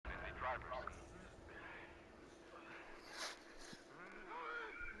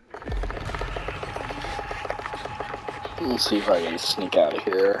Let's see if I can sneak out of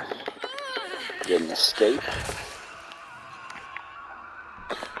here. Get an escape.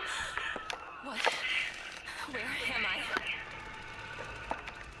 What? Where am I?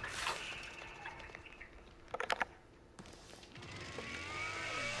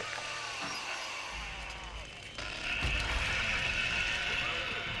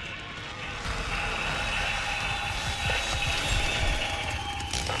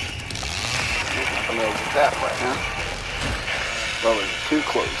 I'm gonna get that right now. Probably too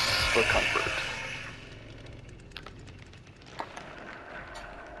close for comfort.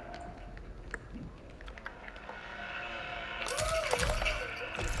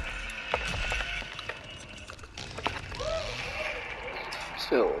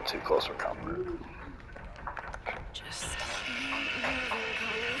 Still a little too close for comfort. Just moving,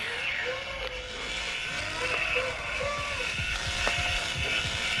 Connie.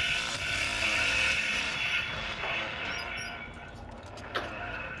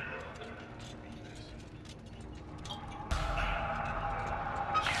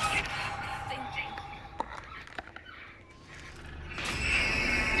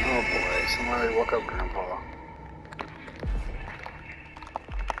 Oh boy, somebody woke up Grandpa.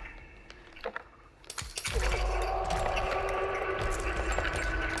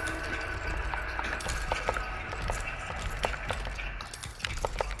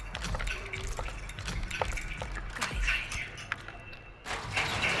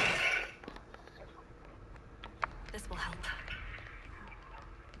 This will help.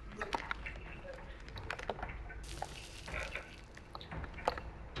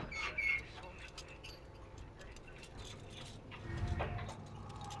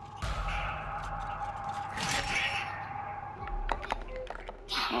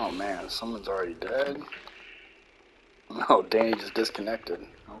 Oh man, someone's already dead. Oh, Danny just disconnected.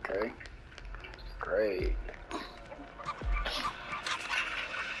 Okay. Great.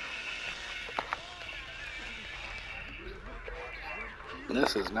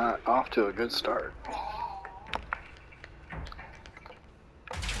 This is not off to a good start.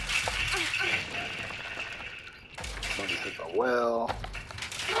 Somebody hit the well.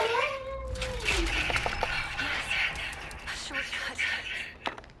 Shortcut.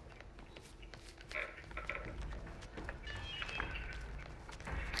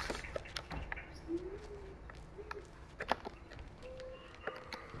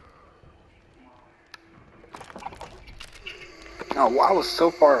 Oh, I was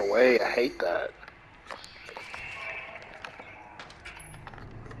so far away. I hate that.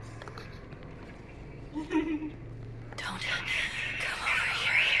 Don't come over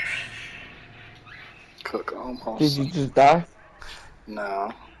here. Cook almost. Did you just die?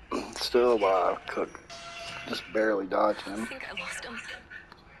 No. Still alive. Cook just barely dodged I him. think I lost him.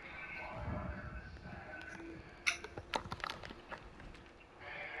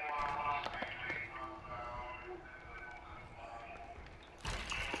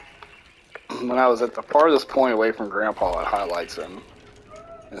 When I was at the farthest point away from Grandpa, it highlights him.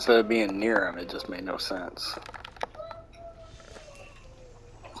 Instead of being near him, it just made no sense.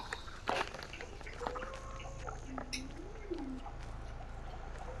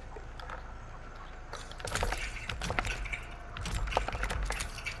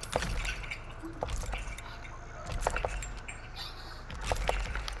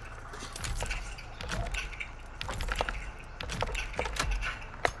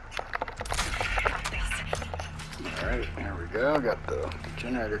 Alright, here we go. Got the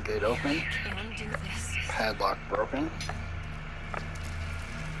generator gate open. Can do this. Padlock broken.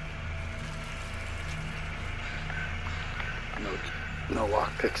 No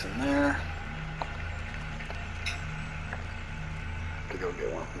lock picks in there. To go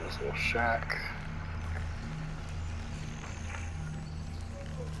get one from this little shack.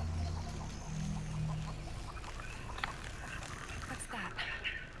 What's that?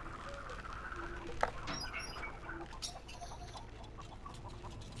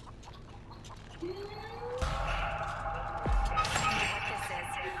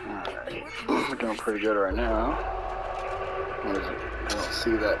 Alright, we're doing pretty good right now. What is it? I don't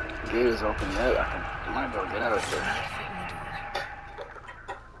see that gate is open yet. I might be able to get out of here.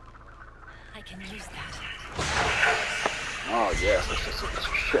 I can use that. Oh yes, that's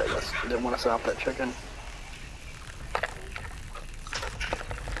just shit. I didn't want to stop that chicken.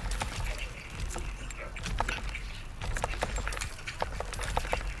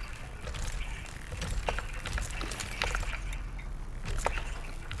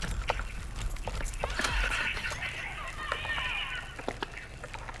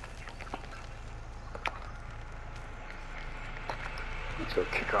 Let's go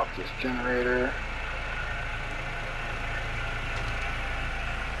kick off this generator.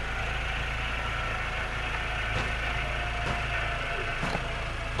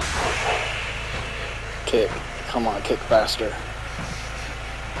 Kick. Come on, kick faster.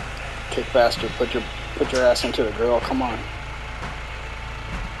 Kick faster. Put your ass into the girl. Come on.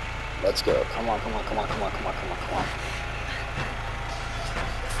 Let's go. Come on, come on, come on, come on, come on, come on, come on.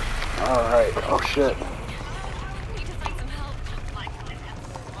 Alright. Oh shit. I need to find some help. I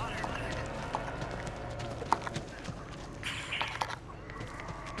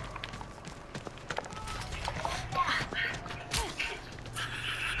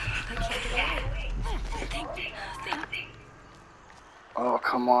can't get away. Thank you. Oh,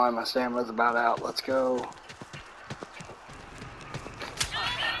 come on. My stamina's about out. Let's go.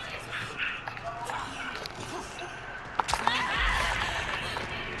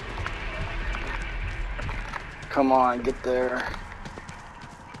 Come on, get there.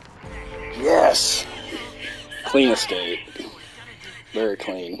 Yes! Clean estate. Very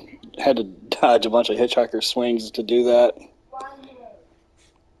clean. Had to dodge a bunch of hitchhiker swings to do that.